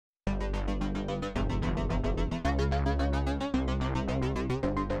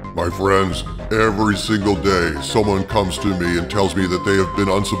My friends, every single day someone comes to me and tells me that they have been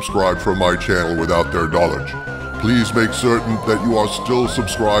unsubscribed from my channel without their knowledge. Please make certain that you are still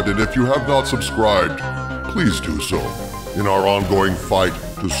subscribed, and if you have not subscribed, please do so in our ongoing fight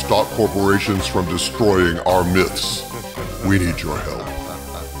to stop corporations from destroying our myths. We need your help.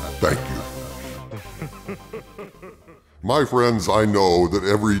 Thank you. My friends, I know that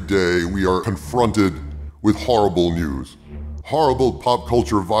every day we are confronted with horrible news. Horrible pop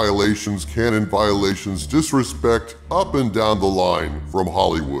culture violations, canon violations, disrespect up and down the line from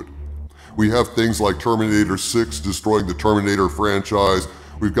Hollywood. We have things like Terminator 6 destroying the Terminator franchise.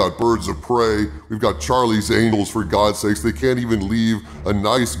 We've got Birds of Prey. We've got Charlie's Angels, for God's sakes. They can't even leave a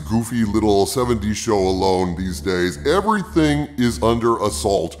nice, goofy little 70s show alone these days. Everything is under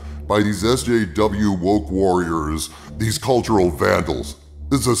assault by these SJW woke warriors, these cultural vandals.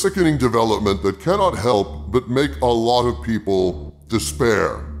 It's a sickening development that cannot help but make a lot of people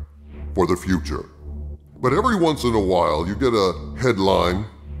despair for the future. But every once in a while, you get a headline,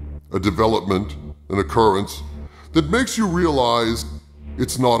 a development, an occurrence that makes you realize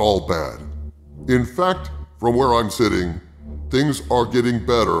it's not all bad. In fact, from where I'm sitting, things are getting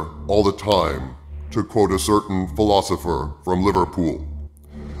better all the time, to quote a certain philosopher from Liverpool.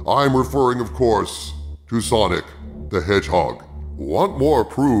 I'm referring, of course, to Sonic the Hedgehog. Want more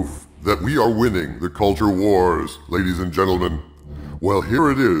proof that we are winning the culture wars, ladies and gentlemen? Well, here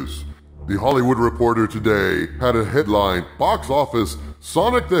it is. The Hollywood Reporter today had a headline, Box Office,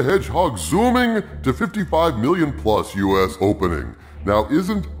 Sonic the Hedgehog zooming to 55 million plus US opening. Now,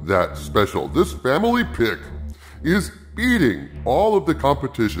 isn't that special? This family pick is beating all of the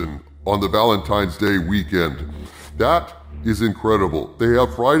competition on the Valentine's Day weekend. That is incredible. They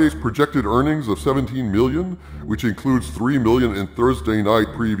have Friday's projected earnings of 17 million, which includes 3 million in Thursday night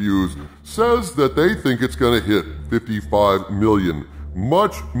previews, says that they think it's going to hit 55 million.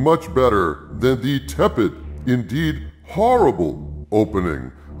 Much, much better than the tepid, indeed horrible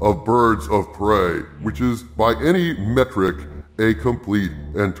opening of Birds of Prey, which is by any metric a complete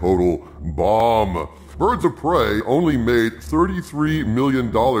and total bomb. Birds of Prey only made $33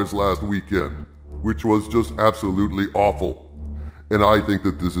 million last weekend, which was just absolutely awful. And I think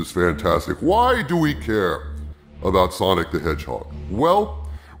that this is fantastic. Why do we care about Sonic the Hedgehog? Well,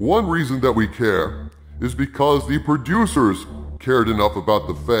 one reason that we care is because the producers cared enough about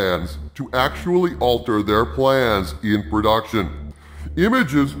the fans to actually alter their plans in production.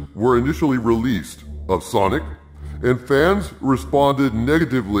 Images were initially released of Sonic, and fans responded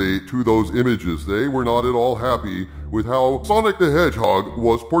negatively to those images. They were not at all happy with how Sonic the Hedgehog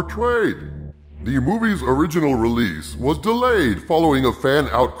was portrayed. The movie's original release was delayed following a fan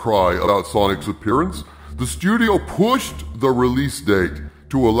outcry about Sonic's appearance. The studio pushed the release date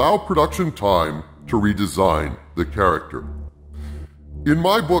to allow production time to redesign the character. In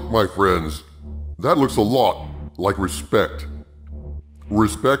my book, my friends, that looks a lot like respect.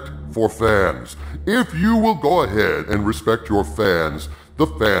 Respect for fans. If you will go ahead and respect your fans, the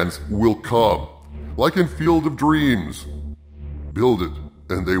fans will come. Like in Field of Dreams. Build it,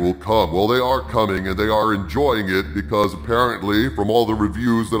 and they will come. Well, they are coming, and they are enjoying it because apparently, from all the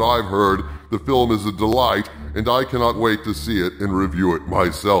reviews that I've heard, the film is a delight, and I cannot wait to see it and review it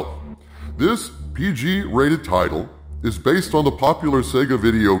myself. This PG-rated title is based on the popular Sega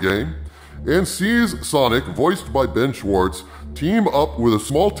video game and sees Sonic, voiced by Ben Schwartz, team up with a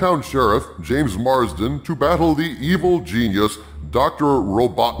small-town sheriff, James Marsden, to battle the evil genius, Dr.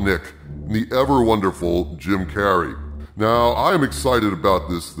 Robotnik, and the ever-wonderful Jim Carrey. Now, I am excited about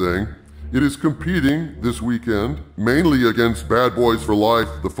this thing. It is competing this weekend, mainly against Bad Boys for Life,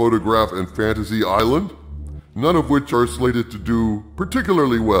 The Photograph, and Fantasy Island, none of which are slated to do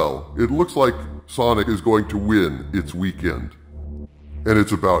particularly well. It looks like Sonic is going to win its weekend. And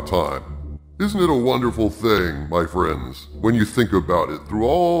it's about time. Isn't it a wonderful thing, my friends, when you think about it, through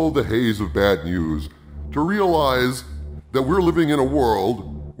all the haze of bad news, to realize that we're living in a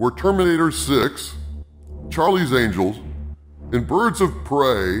world where Terminator 6, Charlie's Angels, and Birds of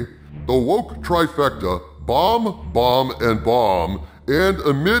Prey, the woke trifecta, bomb, bomb, and bomb, and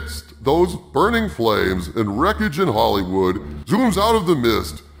amidst those burning flames and wreckage in Hollywood, zooms out of the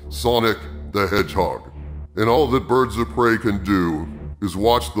mist, Sonic the Hedgehog. And all that Birds of Prey can do is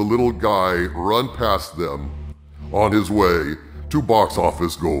watch the little guy run past them on his way to box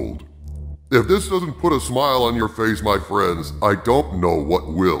office gold. If this doesn't put a smile on your face, my friends, I don't know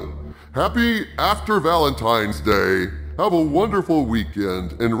what will. Happy after Valentine's Day. Have a wonderful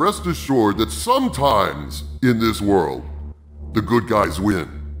weekend, and rest assured that sometimes in this world, the good guys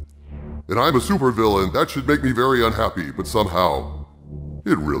win. And I'm a supervillain. That should make me very unhappy, but somehow,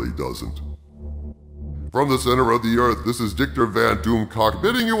 it really doesn't. From the center of the earth, this is Dictor Van Doomcock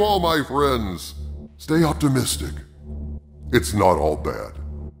bidding you all, my friends, stay optimistic. It's not all bad.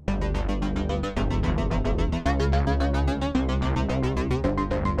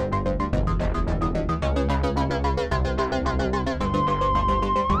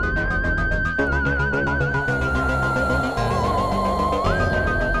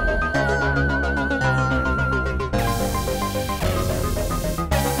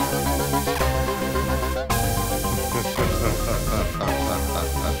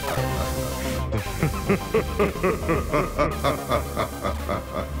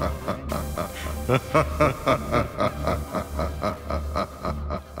 Ha ha ha ha.